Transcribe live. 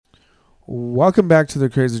Welcome back to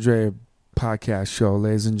the Crazy Dre podcast show,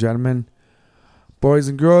 ladies and gentlemen. Boys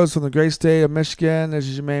and girls from the great state of Michigan, this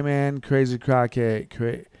is your main man, Crazy Crockett,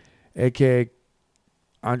 a.k.a.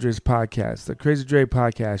 Andre's podcast, the Crazy Dre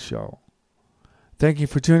podcast show. Thank you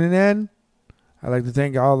for tuning in. I'd like to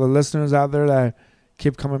thank all the listeners out there that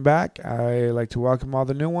keep coming back. I'd like to welcome all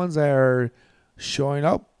the new ones that are showing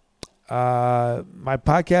up. My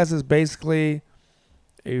podcast is basically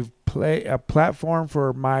a platform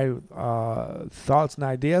for my thoughts and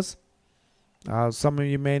ideas. Some of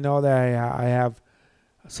you may know that I have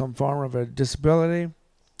some form of a disability.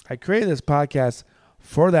 I created this podcast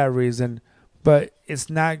for that reason, but it's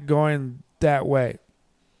not going that way.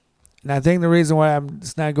 And I think the reason why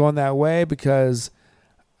it's not going that way because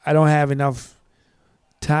I don't have enough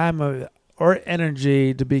time or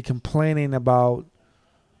energy to be complaining about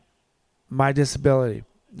my disability.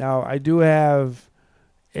 Now, I do have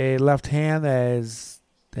a left hand that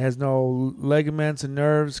has no ligaments and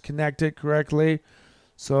nerves connected correctly.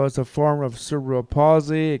 So it's a form of cerebral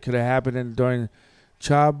palsy. It could have happened during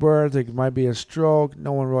childbirth. It might be a stroke.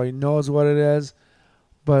 No one really knows what it is.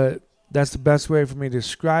 But that's the best way for me to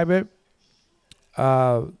describe it.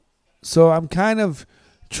 So I'm kind of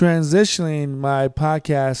transitioning my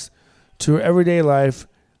podcast to everyday life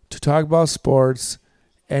to talk about sports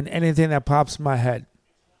and anything that pops in my head.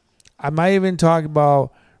 I might even talk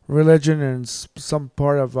about religion and some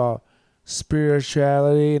part of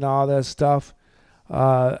spirituality and all that stuff.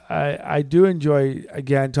 I do enjoy,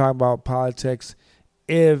 again, talking about politics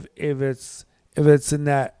if it's in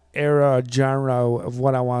that era or genre of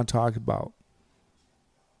what I want to talk about.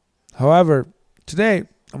 However, today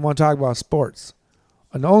I want to talk about sports,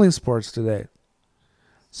 and only sports today.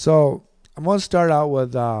 So I'm going to start out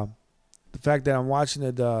with the fact that I'm watching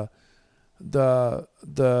the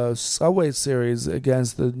Subway Series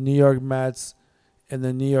against the New York Mets and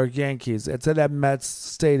the New York Yankees. It's at that Mets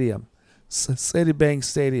Stadium, Citibank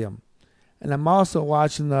Stadium. And I'm also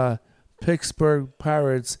watching the Pittsburgh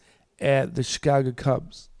Pirates at the Chicago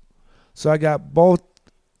Cubs. So I got both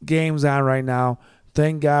games on right now.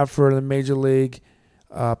 Thank God for the Major League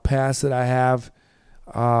pass that I have.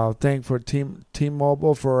 Thank for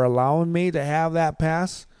T-Mobile for allowing me to have that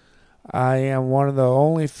pass. I am one of the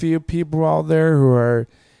only few people out there who are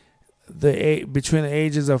between the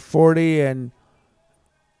ages of 40 and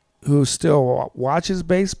who still watches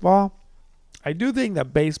baseball. I do think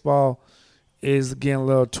that baseball is getting a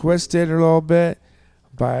little twisted a little bit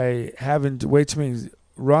by having way too many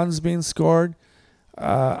runs being scored.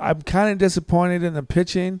 I'm kind of disappointed in the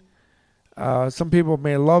pitching. Some people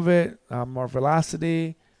may love it. More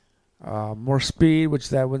velocity, more speed, which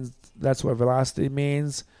that's what velocity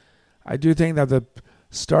means. I do think that the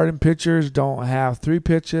starting pitchers don't have 3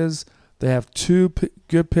 pitches. They have 2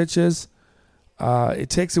 good pitches. It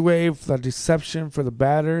takes away the deception for the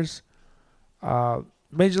batters.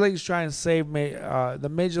 Major League is trying to save the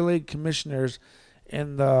Major League commissioners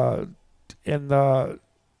and the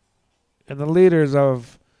leaders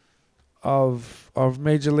of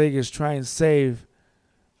Major League is trying to save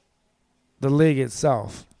the league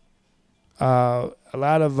itself. A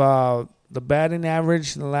lot of the batting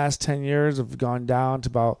average in the last 10 years have gone down to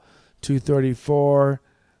about 234.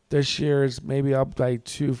 This year is maybe up like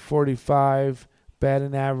 245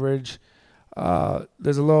 batting average.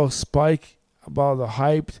 There's a little spike about the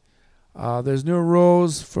hype. There's new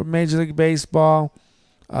rules for Major League Baseball.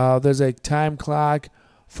 There's a time clock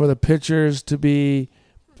for the pitchers to be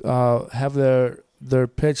have their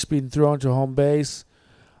pitch being thrown to home base.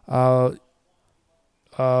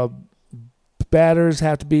 Batters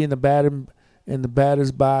have to be in the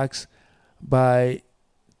batter's box by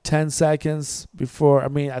 10 seconds before.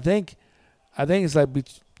 I think it's like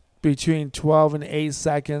between 12 and 8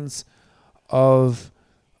 seconds of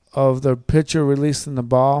the pitcher releasing the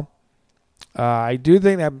ball. I do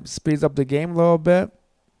think that speeds up the game a little bit.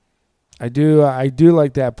 I do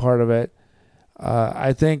like that part of it.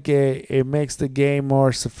 I think it makes the game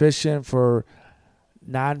more sufficient for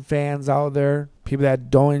non-fans out there, people that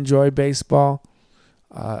don't enjoy baseball.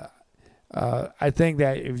 I think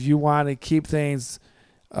that if you want to keep things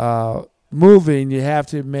moving, you have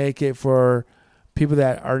to make it for people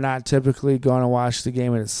that are not typically going to watch the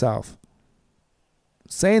game in itself.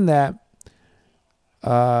 Saying that,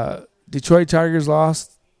 Detroit Tigers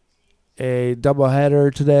lost a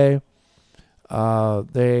doubleheader today.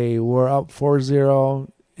 They were up 4-0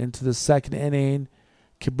 into the second inning.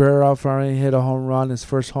 Cabrera finally hit a home run, his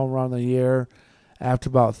first home run of the year, after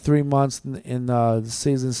about 3 months in the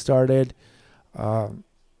season started. I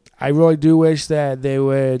really do wish that they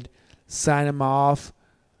would sign him off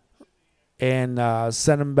and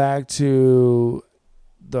send him back to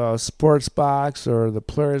the sports box or the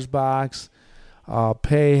players box,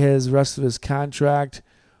 pay his rest of his contract,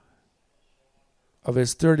 of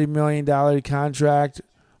his $30 million contract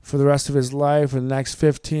for the rest of his life for the next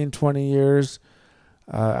 15, 20 years.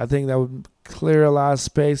 I think that would clear a lot of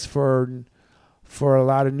space for a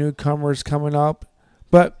lot of newcomers coming up.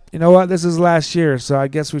 But you know what? This is last year, so I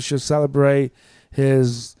guess we should celebrate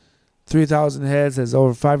his 3,000 hits, his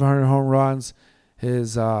over 500 home runs,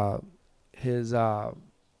 his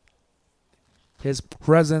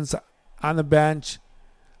presence on the bench.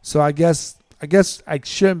 So I guess I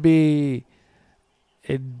shouldn't be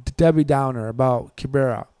a Debbie Downer about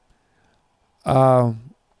Cabrera. I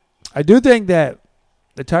do think that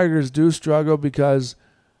the Tigers do struggle because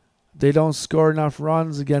they don't score enough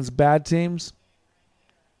runs against bad teams.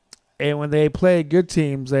 And when they play good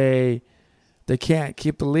teams, they can't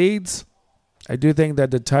keep the leads. I do think that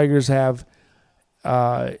the Tigers have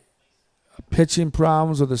pitching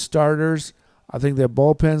problems with the starters. I think their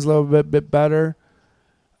bullpen's a little bit better.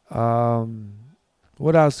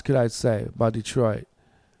 What else could I say about Detroit?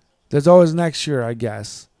 There's always next year, I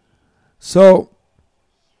guess. So,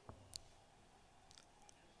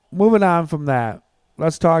 moving on from that,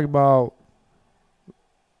 let's talk about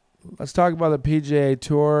the PGA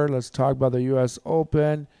Tour. Let's talk about the U.S.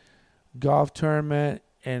 Open golf tournament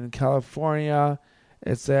in California.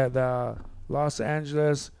 It's at the Los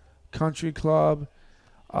Angeles Country Club.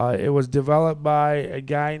 It was developed by a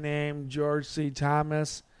guy named George C.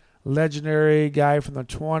 Thomas, legendary guy from the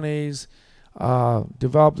 20s.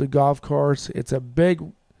 Developed the golf course. It's a big,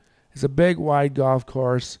 wide golf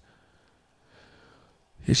course.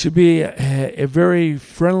 It should be a very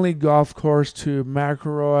friendly golf course to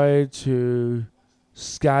McIlroy, to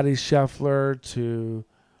Scotty Scheffler, to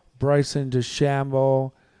Bryson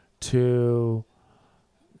DeChambeau, to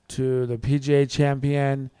the PGA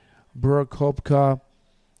champion Brooke Koepka,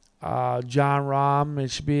 John Rahm.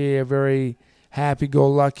 It should be a very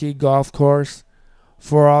happy-go-lucky golf course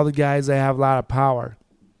for all the guys that have a lot of power.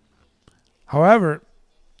 However,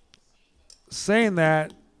 saying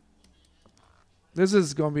that, this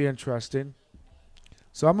is going to be interesting.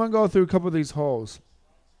 So I'm going to go through a couple of these holes.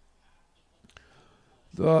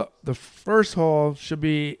 The first hole should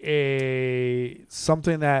be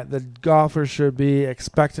something that the golfer should be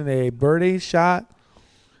expecting a birdie shot.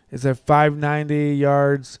 It's at 590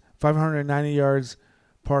 yards,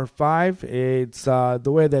 par 5. It's the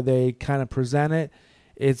way that they kind of present it.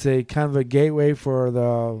 It's a kind of a gateway for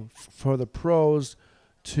the pros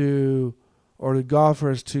or the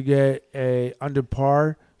golfers to get a under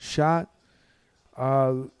par shot.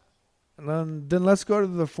 Then let's go to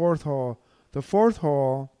the fourth hole. The fourth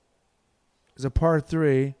hole is a par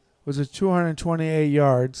 3, which is 228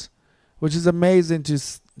 yards, which is amazing to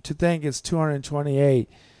think it's 228.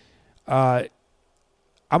 I'm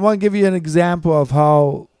going to give you an example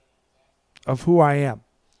of who I am.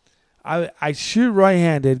 I shoot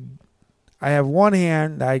right-handed. I have one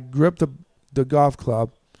hand. I grip the golf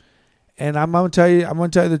club, and I'm going to tell you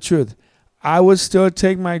the truth. I would still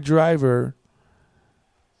take my driver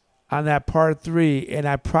on that par 3, and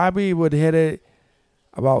I probably would hit it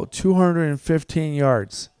about 215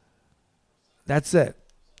 yards. That's it.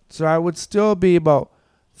 So I would still be about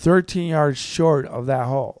 13 yards short of that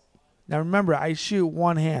hole. Now remember, I shoot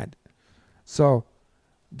one hand. So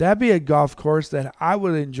that'd be a golf course that I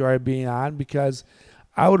would enjoy being on, because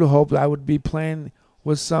I would hope that I would be playing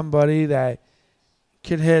with somebody that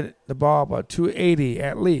could hit the ball about 280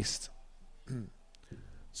 at least.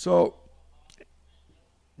 So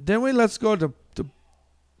then let's go to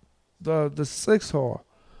the sixth hole.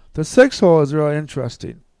 The sixth hole is really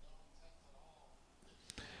interesting.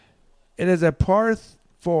 It is a par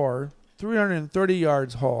 4, 330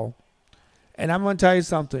 yards hole. And I'm going to tell you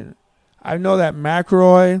something. I know that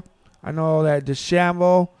McIlroy, I know that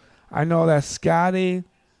DeChambeau, I know that Scotty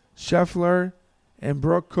Scheffler and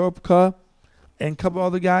Brooke Koepka and a couple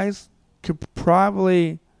other guys could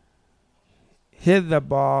probably hit the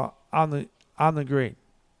ball on the green.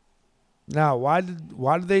 Now, why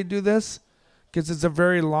did they do this? Because it's a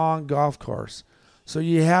very long golf course, so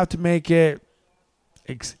you have to make it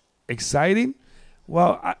exciting.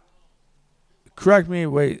 Well, I'm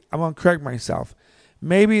going to correct myself.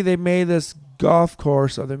 Maybe they made this golf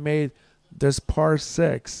course, or they made this par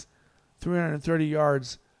 6, 330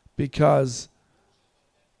 yards, because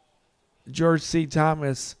George C.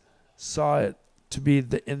 Thomas saw it to be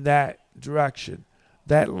in that direction,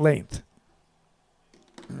 that length.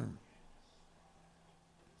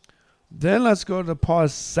 Then let's go to par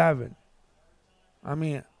 7.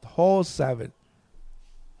 Hole 7.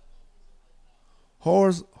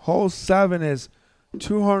 Hole 7 is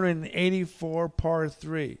 284 par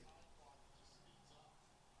 3.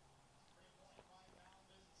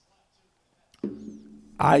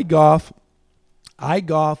 I golf. I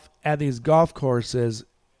golf at these golf courses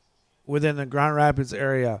within the Grand Rapids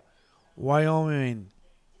area, Wyoming,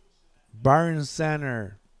 Byron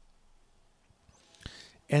Center,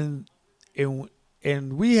 and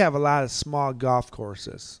and we have a lot of small golf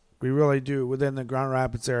courses. We really do within the Grand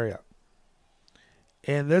Rapids area.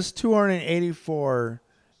 And this 284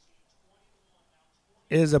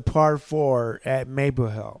 is a par 4 at Maple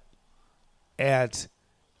Hill, at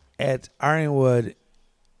Ironwood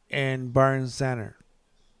and Byron Center.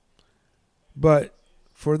 But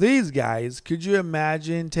for these guys, could you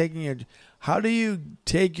imagine how do you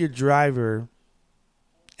take your driver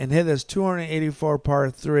and hit this 284 par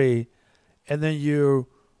 3, and then you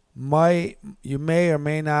may or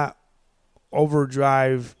may not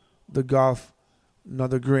overdrive the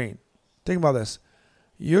green. Think about this.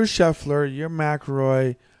 You're Scheffler, you're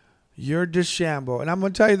McIlroy, you're DeChambeau. And I'm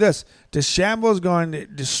going to tell you this. DeChambeau is going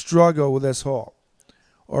to struggle with this hole.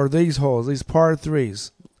 Or these holes, these par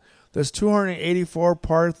 3s. This 284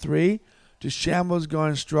 par 3, DeChambeau is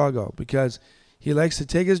going to struggle because he likes to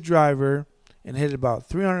take his driver and hit about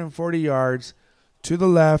 340 yards to the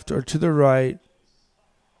left or to the right,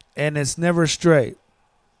 and it's never straight.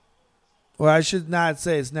 Well, I should not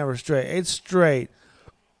say it's never straight. It's straight.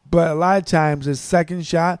 But a lot of times his second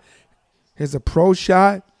shot, his approach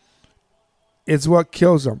shot, is what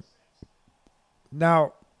kills him.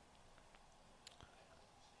 Now,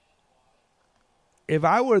 if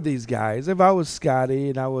I were these guys, if I was Scotty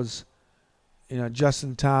and I was,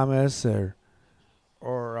 Justin Thomas or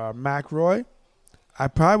McIlroy, I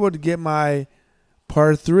probably would get my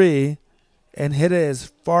par 3 and hit it as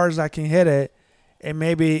far as I can hit it, and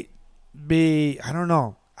maybe I don't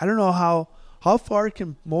know how far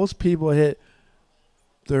can most people hit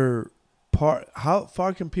their par. How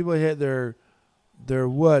far can people hit their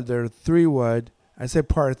 3 wood? I said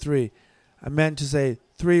par 3. I meant to say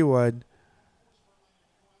 3 wood.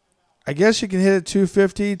 I guess you can hit it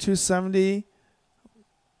 250, 270.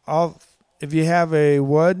 If you have a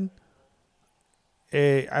wood.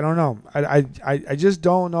 I don't know. I just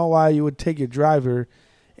don't know why you would take your driver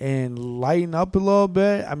and lighten up a little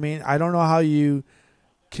bit. I mean, I don't know how you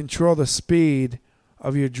control the speed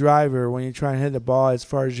of your driver when you try and hit the ball as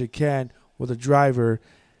far as you can with a driver.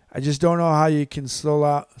 I just don't know how you can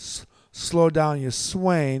slow down your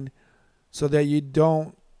swing so that you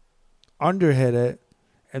don't underhit it,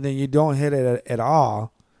 and then you don't hit it at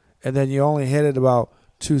all, and then you only hit it about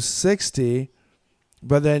 260.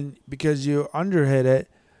 But then because you underhit it,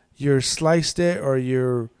 you sliced it or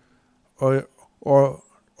you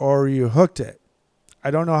hooked it. I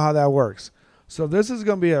don't know how that works. So this is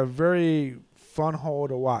going to be a very fun hole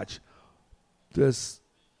to watch. This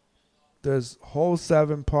hole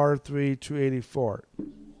 7 par 3 284.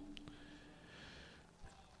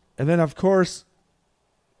 And then of course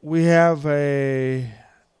we have the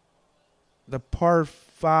par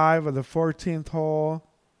 5 of the 14th hole.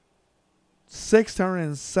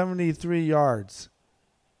 673 yards.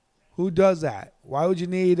 Who does that? Why would you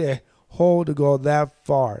need a hole to go that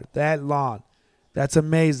far, that long? That's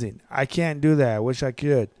amazing. I can't do that. I wish I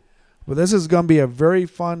could. But this is going to be a very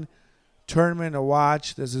fun tournament to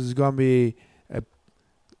watch. This is going to be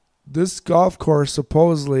this golf course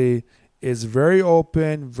supposedly is very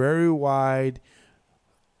open, very wide.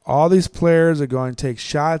 All these players are going to take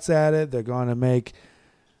shots at it. They're going to make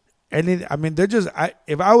they're just.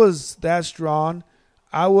 If I was that strong,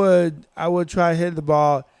 I would try to hit the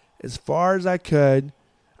ball as far as I could.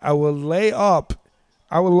 I would lay up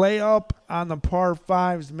on the par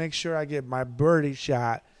 5s to make sure I get my birdie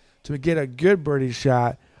shot, to get a good birdie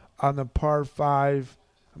shot on the par 5.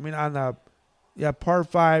 Par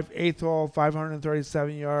 5, 8th hole,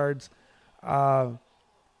 537 yards. The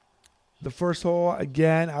first hole,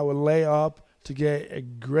 again, I would lay up to get a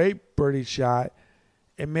great birdie shot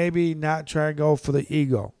and maybe not try to go for the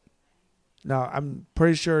eagle. Now, I'm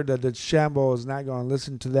pretty sure that the DeChambeau is not going to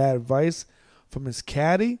listen to that advice from his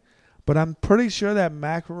caddy, but I'm pretty sure that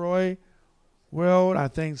McIlroy will. I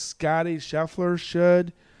think Scotty Scheffler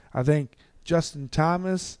should. I think Justin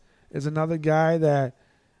Thomas is another guy that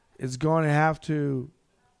is going to have to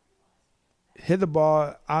hit the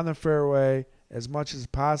ball on the fairway as much as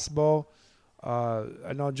possible.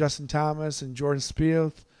 I know Justin Thomas and Jordan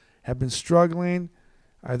Spieth have been struggling.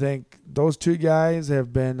 I think those two guys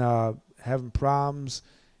have been having problems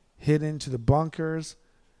hitting into the bunkers.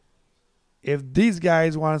 If these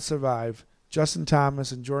guys want to survive, Justin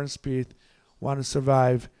Thomas and Jordan Spieth want to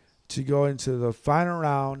survive to go into the final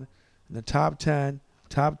round in the top 10,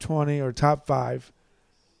 top 20, or top 5,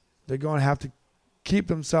 they're going to have to keep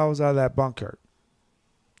themselves out of that bunker.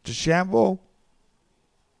 DeChambeau,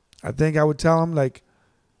 I think I would tell him, like,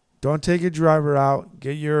 don't take your driver out.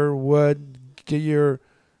 Get your wood. Get your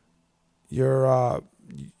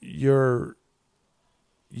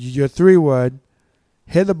 3-wood.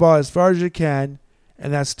 Hit the ball as far as you can,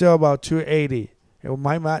 and that's still about 280. It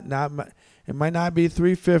might not be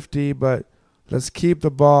 350, but let's keep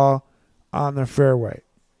the ball on the fairway.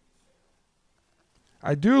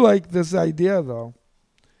 I do like this idea, though.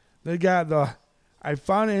 I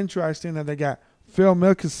found it interesting that they got Phil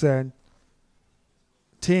Mickelson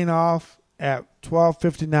teeing off at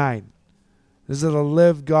 12:59. This is a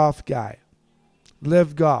Live Golf guy.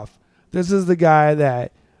 Live Golf. This is the guy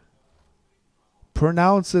that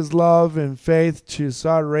pronounces love and faith to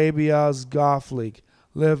Saudi Arabia's golf league,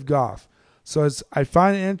 Live Golf. So I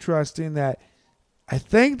find it interesting that I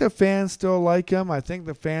think the fans still like him. I think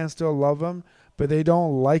the fans still love him, but they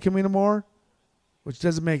don't like him anymore, which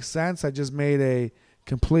doesn't make sense. I just made a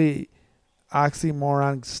complete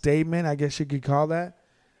oxymoron statement, I guess you could call that.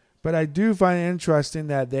 But I do find it interesting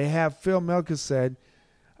that they have Phil Mickelson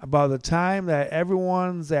about the time that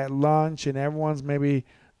everyone's at lunch and everyone's maybe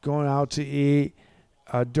going out to eat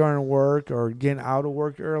during work or getting out of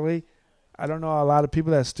work early. I don't know a lot of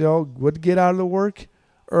people that still would get out of the work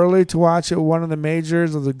early to watch one of the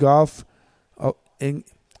majors of the golf in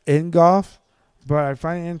golf. But I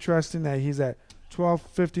find it interesting that he's at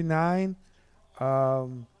 12:59.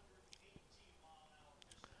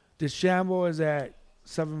 DeChambeau is at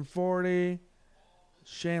 7:40.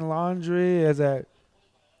 Shane Laundrie is at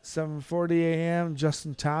 7:40 a.m.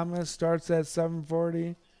 Justin Thomas starts at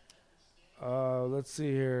 7:40. Let's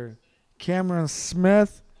see here. Cameron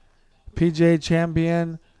Smith, PGA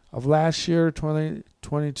champion of last year,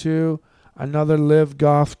 2022. Another Live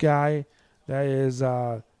Golf guy that is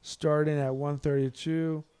starting at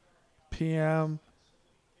 1:32 p.m.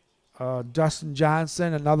 Dustin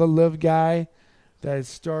Johnson, another Live guy that is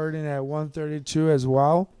starting at 1:32 as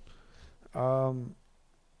well.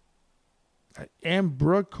 And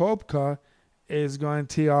Brooke Koepka is going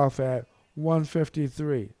to tee off at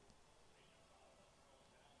 1:53.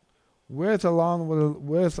 Along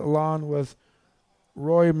with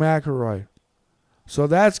Rory McIlroy. So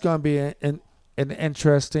that's going to be an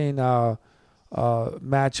interesting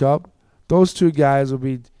matchup. Those two guys will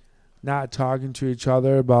be not talking to each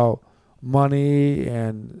other about money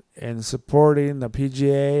and supporting the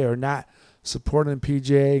PGA or not supporting the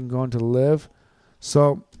PGA and going to Live.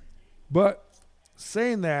 So, but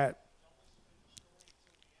saying that,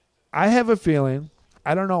 I have a feeling,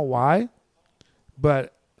 I don't know why,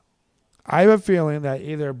 but I have a feeling that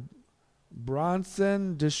either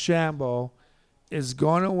Bronson DeChambeau is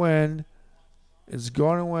going to win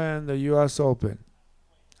the U.S. Open.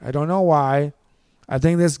 I don't know why. I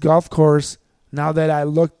think this golf course, now that I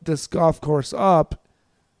looked this golf course up,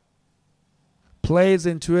 plays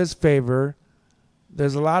into his favor.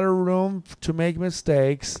 There's a lot of room to make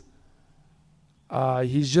mistakes.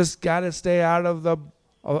 He's just got to stay out of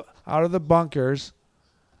the bunkers.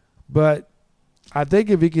 But I think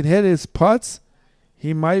if he can hit his putts,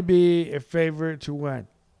 he might be a favorite to win.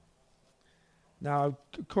 Now,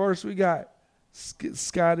 of course, we got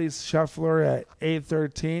Scotty Scheffler at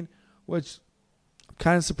 8:13, which I'm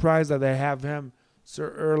kind of surprised that they have him so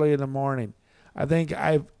early in the morning. I think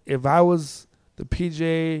if I was the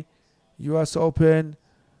PGA U.S. Open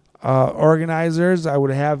organizers, I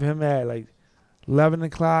would have him at like 11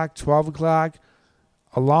 o'clock, 12 o'clock,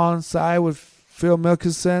 alongside with Phil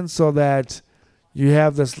Mickelson, so that you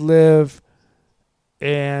have this Live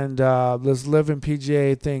and this Live and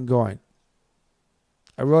PGA thing going.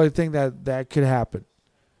 I really think that could happen.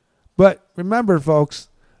 But remember, folks,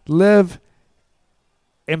 Live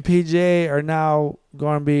and PGA are now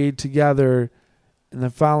going to be together in the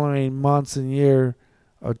following months and year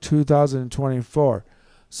of 2024.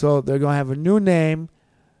 So they're going to have a new name.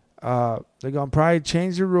 They're going to probably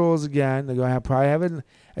change the rules again. They're going to probably have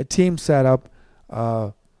a team set up.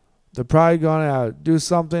 They're probably going to do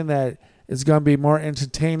something that is going to be more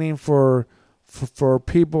entertaining for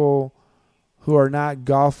people who are not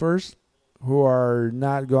golfers, who are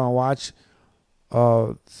not going to watch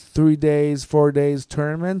 3 days, 4 days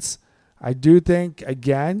tournaments. I do think,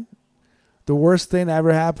 again, the worst thing that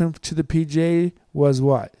ever happened to the PGA was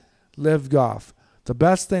what? Live Golf. The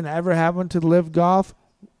best thing that ever happened to Live Golf,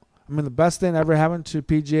 the best thing that ever happened to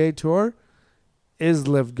PGA Tour is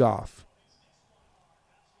Live Golf.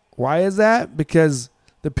 Why is that? Because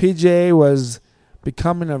the PGA was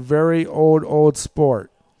becoming a very old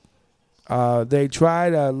sport. They try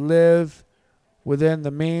to live within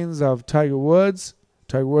the means of Tiger Woods.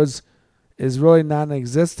 Tiger Woods is really not in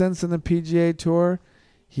existence in the PGA Tour.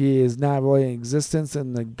 He is not really in existence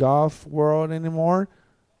in the golf world anymore,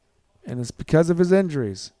 and it's because of his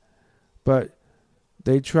injuries. But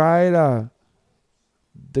they try to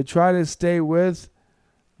stay with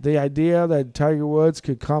the idea that Tiger Woods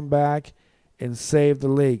could come back and save the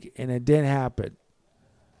league, and it didn't happen.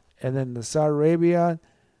 And then the Saudi Arabia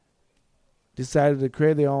decided to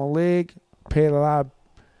create their own league, pay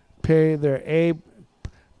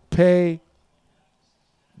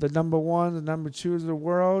the number one, the number two of the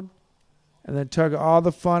world, and then took all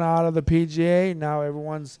the fun out of the PGA. Now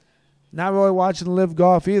everyone's not really watching live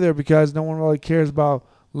golf either because no one really cares about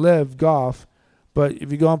live golf. But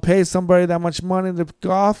if you're going to pay somebody that much money to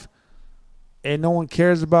golf and no one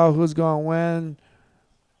cares about who's going to win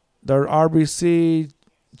the RBC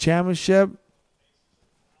championship,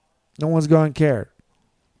 no one's going to care.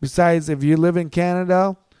 Besides, if you live in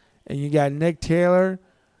Canada and you got Nick Taylor,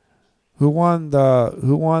 who won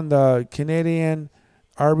the Canadian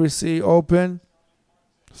RBC Open,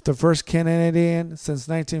 the first Canadian since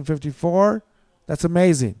 1954, that's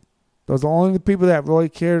amazing. Those are only the people that really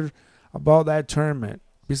cared about that tournament,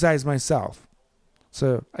 besides myself.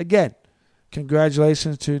 So, again,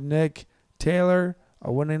 congratulations to Nick Taylor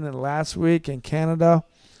winning it last week in Canada.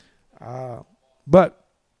 But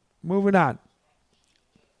moving on.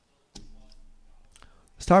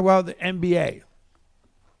 Let's talk about the NBA.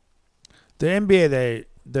 The NBA,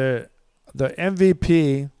 the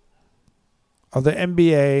MVP of the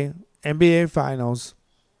NBA Finals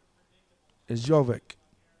is Jokic.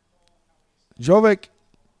 Jokic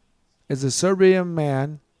is a Serbian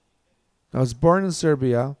man that was born in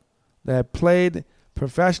Serbia, that played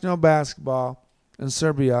professional basketball in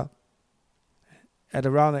Serbia at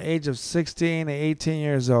around the age of 16 to 18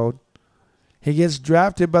 years old. He gets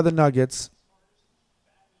drafted by the Nuggets,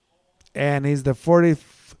 and he's the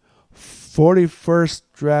 41st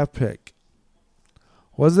draft pick.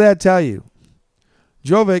 What does that tell you?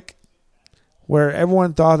 Jokic, where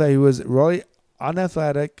everyone thought that he was really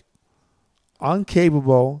unathletic,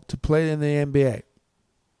 incapable to play in the NBA.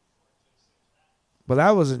 But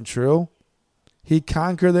that wasn't true. He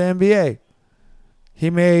conquered the NBA. He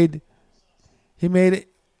made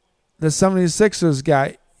the 76ers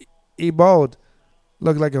guy, Ebold,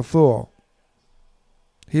 look like a fool.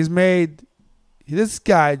 He's made this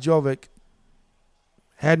guy, Jokic,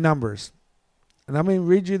 had numbers. And I'm going to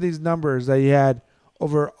read you these numbers that he had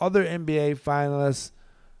over other NBA finalists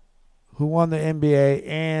who won the NBA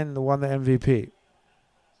and won the MVP.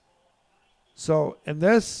 So in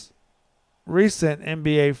this recent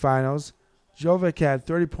NBA Finals, Jokic had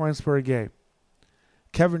 30 points per game.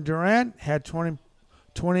 Kevin Durant had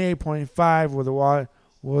 28.5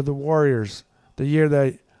 with the Warriors. The year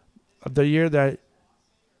that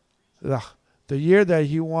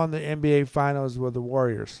he won the NBA Finals with the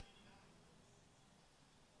Warriors.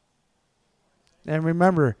 And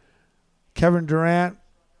remember, Kevin Durant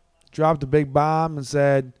dropped a big bomb and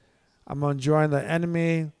said, I'm going to join the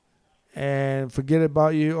enemy and forget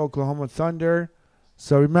about you, Oklahoma Thunder.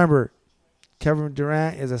 So remember, Kevin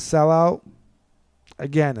Durant is a sellout.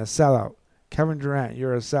 Again, a sellout. Kevin Durant,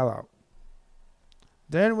 you're a sellout.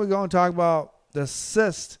 Then we're going to talk about the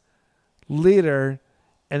assist leader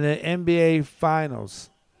in the NBA Finals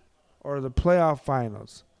or the playoff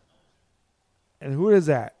finals. And who is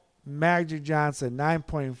that? Magic Johnson,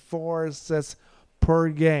 9.4 assists per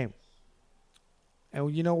game.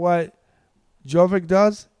 And you know what Jokic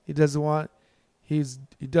does? He does one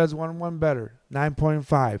better,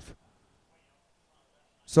 9.5.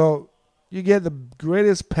 So you get the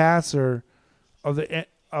greatest passer of the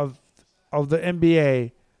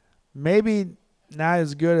NBA, maybe not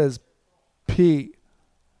as good as Pete.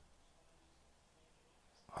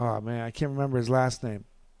 Oh man, I can't remember his last name.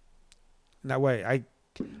 No, wait,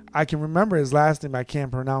 I can remember his last name, I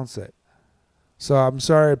can't pronounce it. So I'm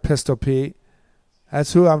sorry, Pistol Pete.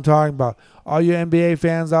 That's who I'm talking about. All you NBA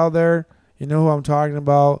fans out there, you know who I'm talking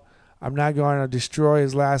about. I'm not going to destroy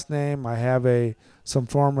his last name. I have some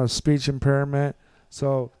form of speech impairment.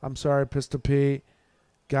 So I'm sorry, Pistol Pete.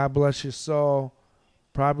 God bless your soul.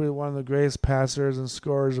 Probably one of the greatest passers and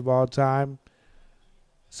scorers of all time.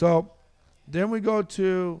 So then we go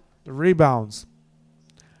to the rebounds.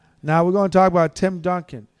 Now we're going to talk about Tim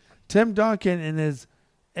Duncan. Tim Duncan in his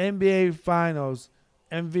NBA Finals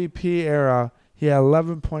MVP era, he had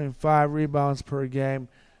 11.5 rebounds per game.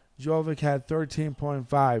 Jokic had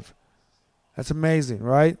 13.5. That's amazing,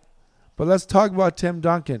 right? But let's talk about Tim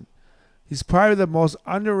Duncan. He's probably the most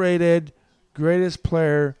underrated, greatest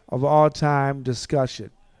player of all time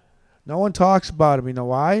discussion. No one talks about him. You know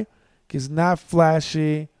why? He's not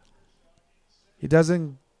flashy. He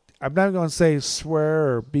doesn't I'm not going to say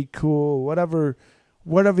swear or be cool, whatever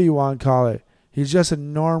you want to call it. He's just a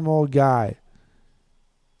normal guy.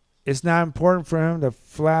 It's not important for him to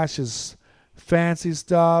flash his fancy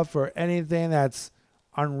stuff or anything that's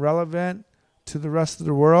irrelevant to the rest of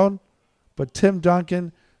the world. But Tim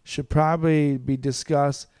Duncan should probably be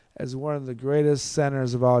discussed as one of the greatest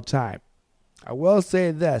centers of all time. I will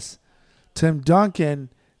say this. Tim Duncan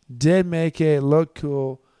did make it look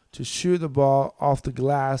cool to shoot the ball off the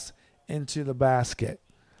glass into the basket.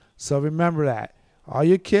 So remember that. All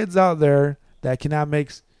you kids out there that cannot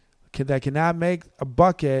make a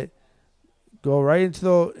bucket, go right into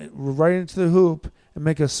the hoop and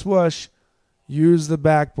make a swoosh, use the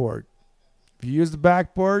backboard. If you use the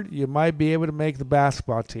backboard, you might be able to make the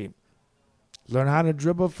basketball team. Learn how to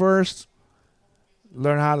dribble first.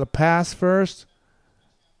 Learn how to pass first.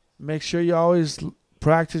 Make sure you always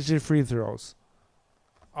practice your free throws.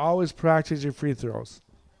 Always practice your free throws.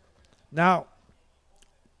 Now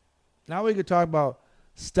we could talk about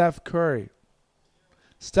Steph Curry.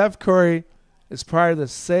 Steph Curry is probably the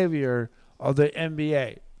savior of the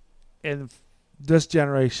NBA in this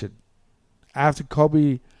generation. After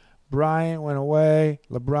Kobe Bryant went away,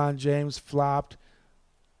 LeBron James flopped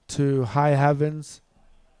to high heavens,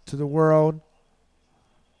 to the world.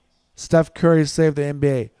 Steph Curry saved the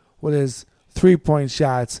NBA with his three-point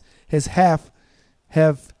shots, his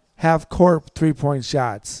half-court three-point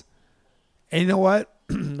shots. And you know what?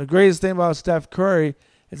 The greatest thing about Steph Curry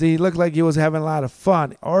is that he looked like he was having a lot of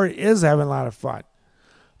fun, or is having a lot of fun.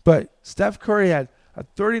 But Steph Curry had a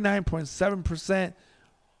 39.7%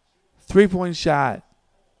 three-point shot,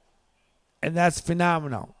 and that's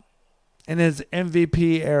phenomenal. In his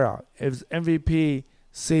MVP era, his MVP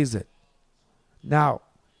season. Now,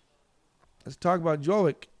 let's talk about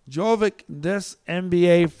Jokic. Jokic, this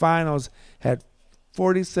NBA Finals, had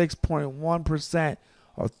 46.1%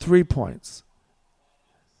 of 3 points.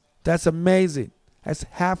 That's amazing. That's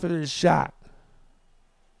half of his shot.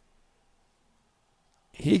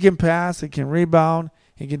 He can pass, he can rebound,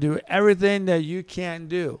 he can do everything that you can't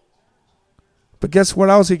do. But guess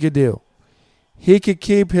what else he could do? He could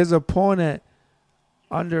keep his opponent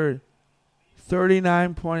under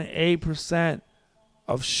 39.8%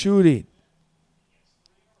 of shooting.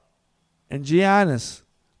 And Giannis,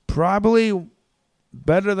 probably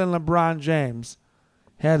better than LeBron James,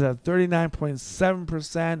 had a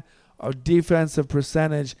 39.7% of defensive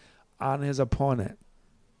percentage on his opponent.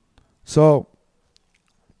 So,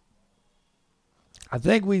 I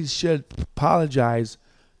think we should apologize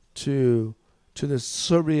to the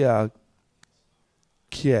Serbia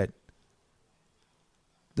kid.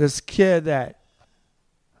 This kid that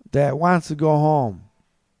wants to go home.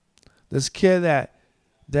 This kid that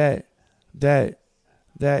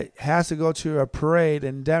has to go to a parade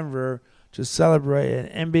in Denver to celebrate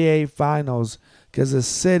an NBA Finals because the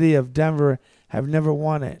city of Denver have never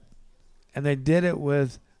won it. And they did it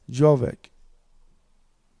with Jokic.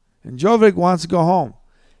 And Jokic wants to go home.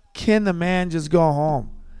 Can the man just go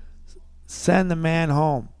home? Send the man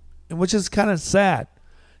home. And which is kind of sad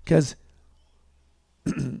because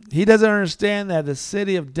he doesn't understand that the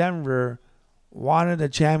city of Denver wanted a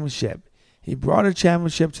championship. He brought a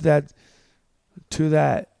championship to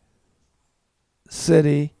that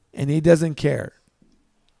city, and he doesn't care.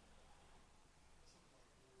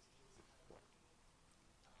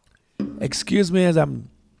 Excuse me as I'm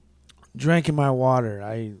drinking my water.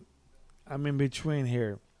 I'm in between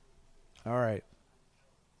here. All right.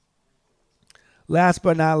 Last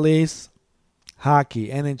but not least, hockey,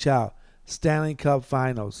 NHL, Stanley Cup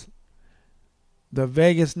Finals. The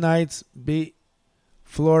Vegas Knights beat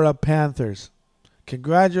Florida Panthers.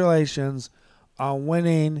 Congratulations on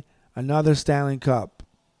winning another Stanley Cup,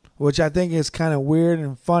 which I think is kind of weird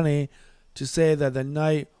and funny to say that the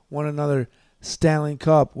Knight won another Stanley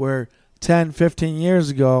Cup where 10, 15 years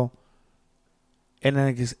ago in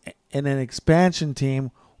an expansion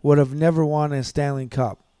team would have never won a Stanley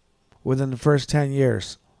Cup within the first 10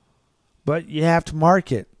 years. But you have to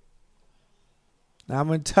market. Now I'm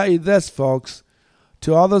going to tell you this, folks.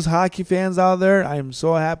 To all those hockey fans out there, I am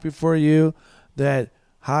so happy for you that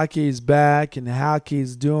hockey is back and hockey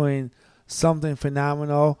is doing something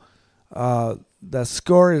phenomenal. The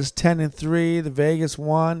score is 10-3. The Vegas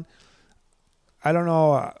won. I don't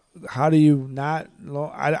know. How do you not?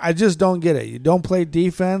 I just don't get it. You don't play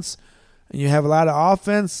defense and you have a lot of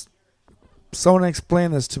offense. Someone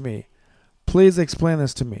explain this to me. Please explain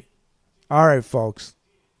this to me. All right, folks.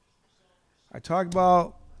 I talked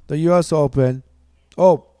about the U.S. Open.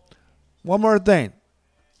 Oh, one more thing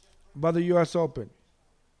about the U.S. Open.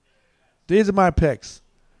 These are my picks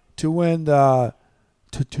to win the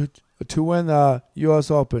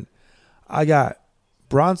U.S. Open. I got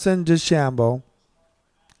Bronson DeChambeau,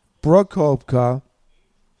 Brooke Koepka,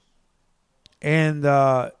 and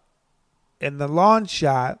in the long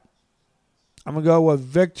shot, I'm gonna go with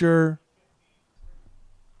Victor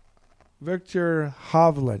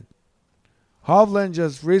Hovland. Hovland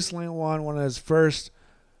just recently won one of his first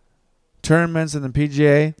tournaments in the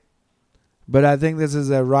PGA, but I think this is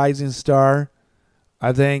a rising star.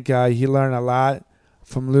 I think he learned a lot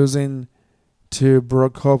from losing to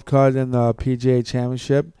Brooke Koepka in the PGA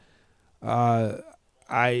Championship. When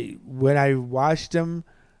I watched him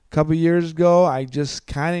a couple years ago, I just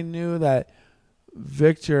kind of knew that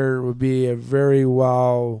Victor would be a very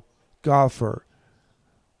well golfer.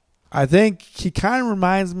 I think he kind of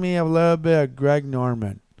reminds me a little bit of Greg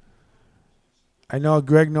Norman. I know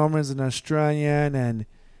Greg Norman's an Australian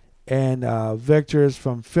and Victor is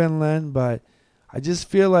from Finland, but I just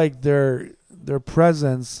feel like their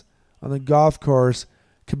presence on the golf course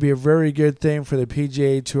could be a very good thing for the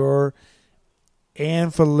PGA Tour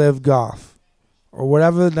and for Live Golf or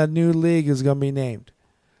whatever the new league is going to be named.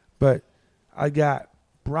 But I got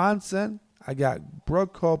Bronson, I got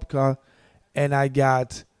Brooke Koepka, and I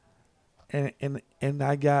got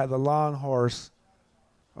I got the long horse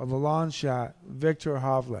or the long shot, Victor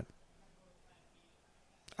Hovland.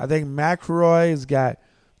 I think McIlroy has got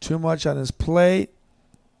too much on his plate.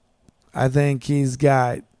 I think he's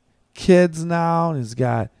got kids now, and he's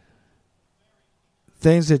got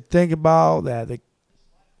things to think about that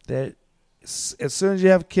as soon as you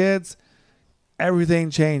have kids, everything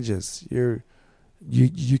changes.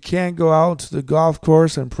 You can't go out to the golf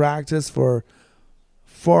course and practice for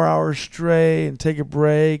 4 hours straight and take a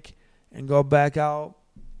break and go back out.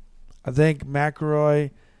 I think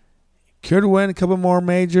McIlroy could win a couple more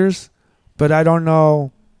majors, but I don't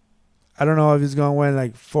know. I don't know if he's going to win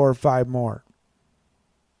like 4 or 5 more.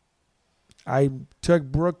 I took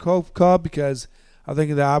Brooke Koepka because I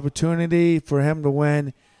think the opportunity for him to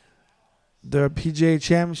win the PGA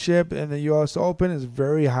Championship and the U.S. Open is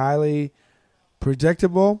very highly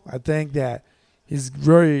predictable. I think that he's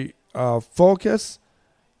very focused.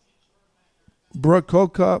 Brooke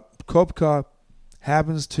Koepka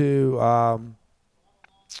happens to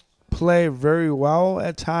play very well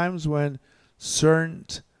at times when certain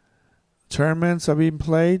tournaments are being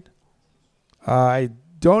played. I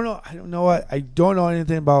don't know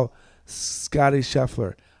anything about Scotty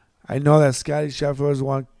Scheffler. I know that Scotty Scheffler has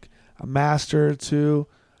won a Master or two,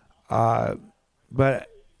 but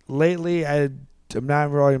lately I'm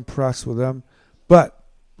not really impressed with him. But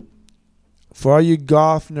for all you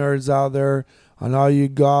golf nerds out there, and all you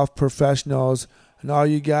golf professionals, and all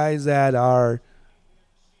you guys that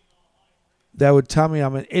would tell me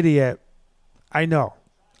I'm an idiot, I know.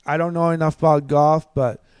 I don't know enough about golf,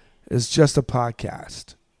 but it's just a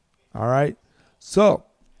podcast. All right? So,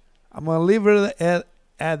 I'm going to leave it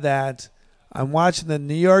at that. I'm watching the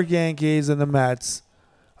New York Yankees and the Mets.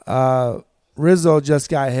 Rizzo just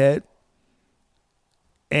got hit.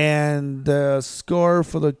 And the score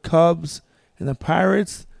for the Cubs and the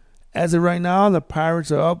Pirates, as of right now, the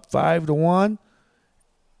Pirates are up 5-1.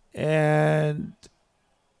 And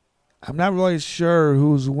I'm not really sure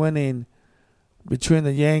who's winning between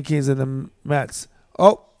the Yankees and the Mets.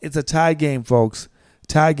 Oh, it's a tie game, folks.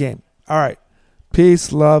 Tie game. All right.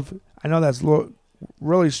 Peace, love. I know that's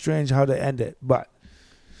really strange how to end it, but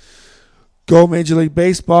go Major League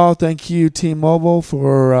Baseball. Thank you, T-Mobile,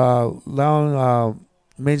 for allowing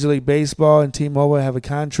Major League Baseball and T-Mobile to have a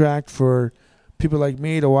contract for people like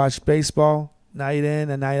me to watch baseball night in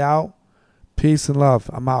and night out. Peace and love.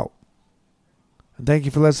 I'm out. And thank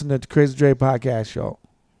you for listening to the Crazy Dre Podcast Show.